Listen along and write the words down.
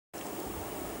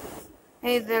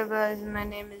Hey there guys, my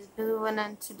name is Bhuvan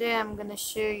and today I'm gonna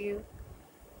show you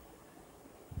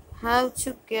how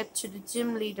to get to the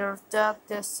gym leader of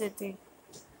Darkness City.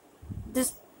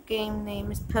 This game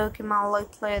name is Pokemon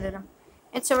Light Platinum.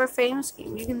 It's a very famous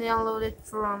game. You can download it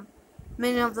from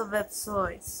many of the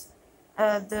websites.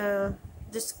 In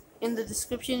the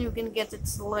description you can get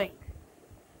its link.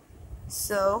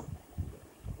 So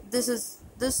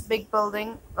this big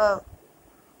building of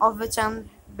which I'm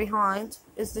behind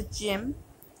is the gym.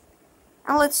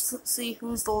 And let's see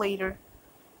who's the leader.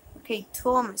 Okay,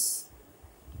 Thomas.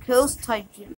 Ghost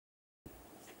type gym.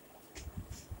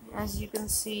 As you can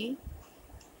see.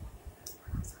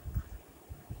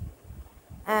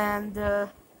 And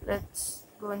let's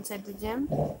go inside the gym.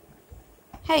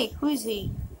 Hey, who is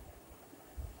he?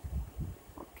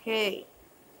 Okay.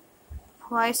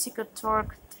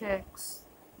 Psychotortex.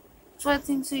 So I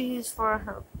think he is for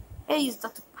help. Hey, is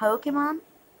that a Pokemon?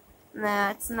 Nah,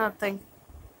 it's nothing.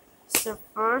 So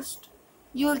first,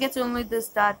 you will get only this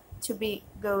dot to be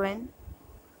going.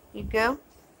 You go.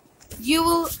 You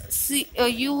will see.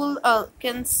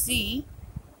 Can see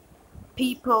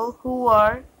people who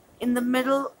are in the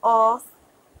middle of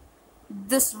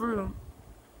this room,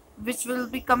 which will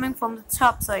be coming from the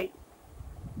top side.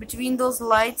 Between those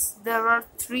lights, there are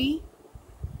 3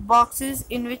 boxes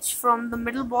in which from the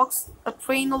middle box a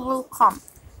trainer will come,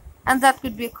 and that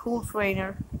could be a cool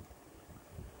trainer.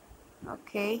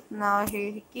 Okay, now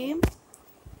here he came.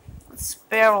 Let's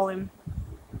barrel him.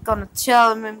 Gonna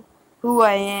tell him who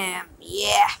I am.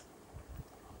 Yeah.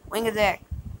 Wing attack.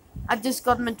 I just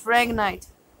got my Dragonite.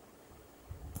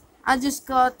 I just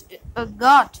got a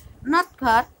not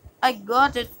got. I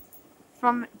got it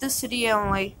from the city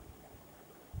only.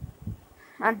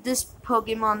 And this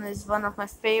Pokemon is one of my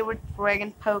favorite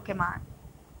dragon Pokemon.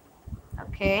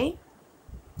 Okay.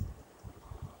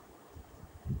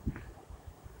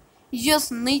 You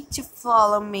just need to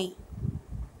follow me.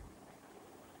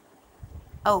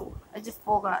 Oh, I just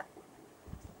forgot.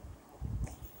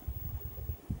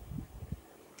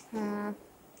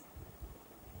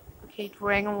 Okay,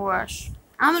 Dragon Rush.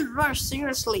 I'm in Rush,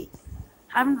 seriously.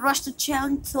 I'm in Rush to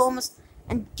challenge Thomas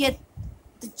and get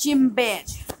the gym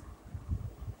badge.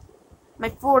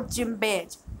 My 4th gym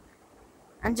badge.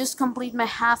 And just complete my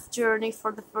half journey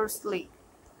for the first league.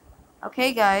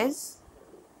 Okay, guys.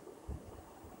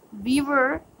 We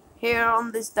were here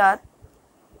on this dot.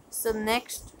 So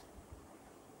next,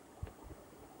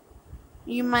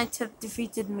 you might have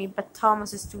defeated me, but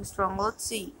Thomas is too strong. Let's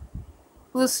see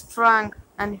who's strong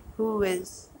and who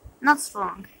is not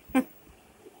strong.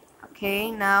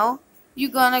 Okay, now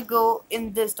you're gonna go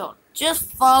in this door. Just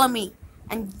follow me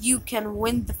and you can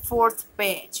win the 4th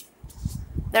badge.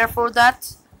 Therefore,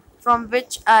 that from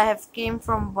which I have came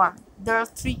from 1. There are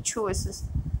 3 choices.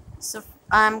 So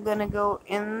I'm gonna go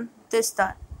in this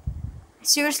dot.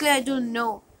 Seriously, I don't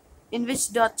know in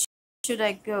which dot should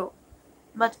I go.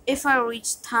 But if I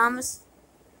reach Thomas,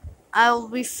 I'll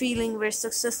be feeling very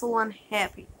successful and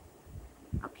happy.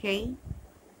 Okay.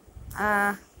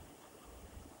 Come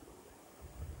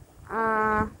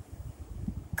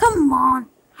on!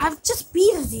 I've just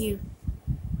beaten you.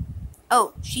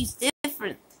 Oh, she's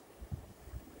different.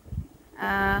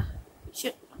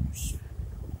 Should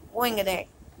wing attack.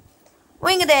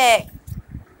 Wing attack.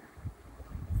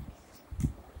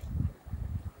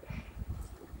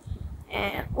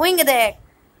 And wing attack.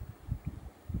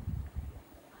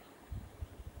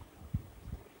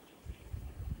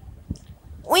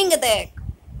 Wing attack.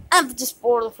 I'm just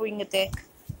bored of wing attack.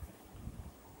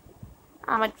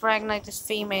 I'm a Dragonite is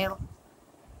female.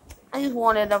 I just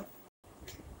wanted a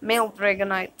male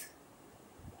Dragonite.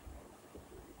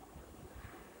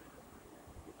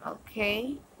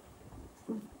 Okay.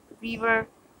 We were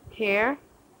here.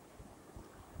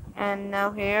 And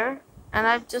now here. And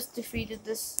I've just defeated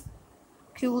this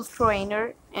cool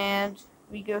trainer. And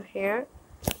we go here.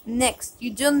 Next,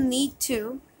 you don't need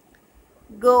to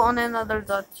go on another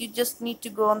dot. You just need to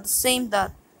go on the same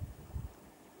dot.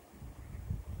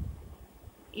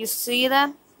 You see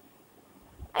that?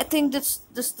 I think this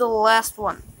is the last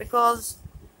one because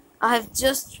I have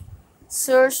just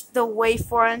searched the way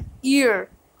for an ear.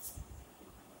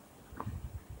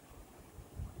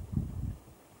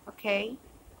 Okay.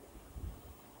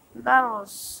 That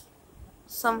was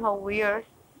somehow weird.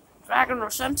 Dragon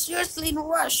Rush, I'm seriously in a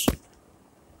rush.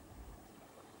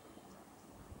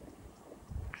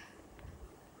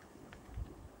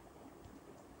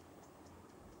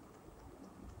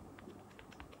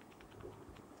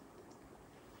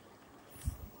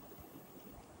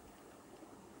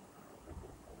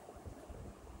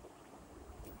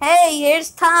 Hey,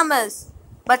 here's Thomas.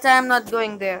 But I'm not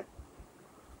going there.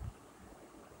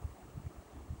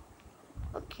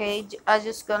 Okay, I'm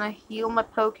just gonna heal my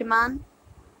Pokemon.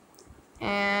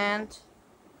 And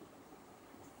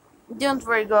don't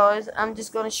worry guys, I'm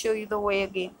just gonna show you the way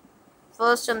again.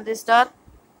 First on this dot,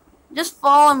 just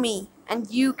follow me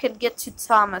and you can get to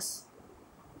Thomas.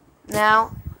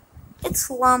 Now, it's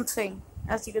slanting,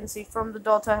 as you can see from the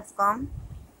dot I have come.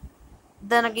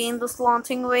 Then again the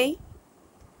slanting way.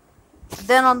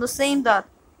 Then on the same dot.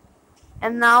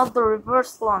 And now the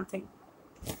reverse slanting.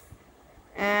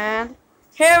 And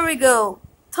here we go,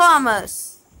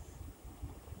 Thomas.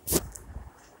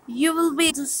 You will be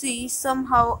able to see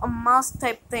somehow a mask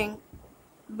type thing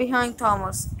behind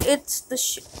Thomas. It's the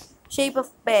shape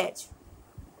of badge.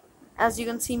 As you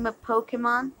can see my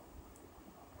Pokemon.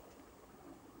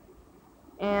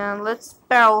 And let's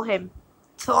battle him.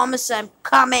 Thomas, I'm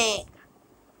coming.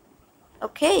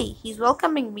 Okay, he's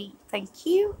welcoming me. Thank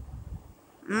you.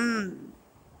 You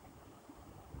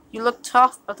look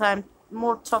tough, but I'm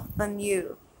more tough than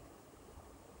you.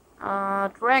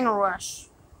 Dragon Rush.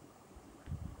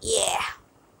 Yeah.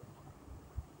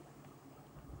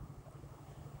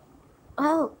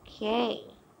 Okay.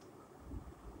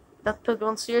 That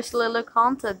Pokemon seriously look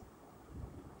haunted.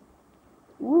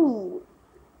 Ooh.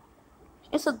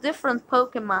 It's a different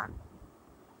Pokemon.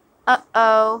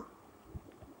 Uh-oh.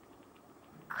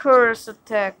 Curse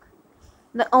attack.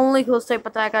 The only ghost type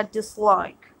attack I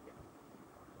dislike.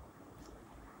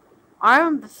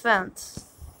 Iron defense.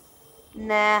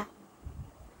 Nah.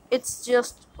 It's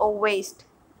just a waste.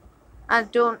 I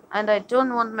don't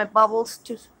want my bubbles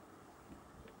to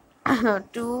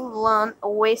to learn a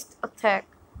waste attack.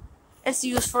 It's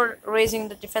used for raising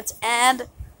the defense, and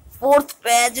fourth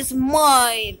badge is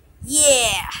mine.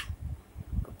 Yeah,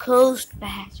 a ghost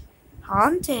badge,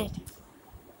 haunted.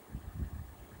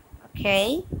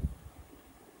 Okay.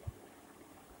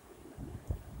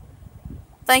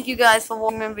 Thank you guys for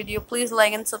watching my video. Please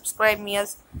like and subscribe me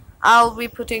as I'll be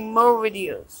putting more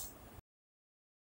videos.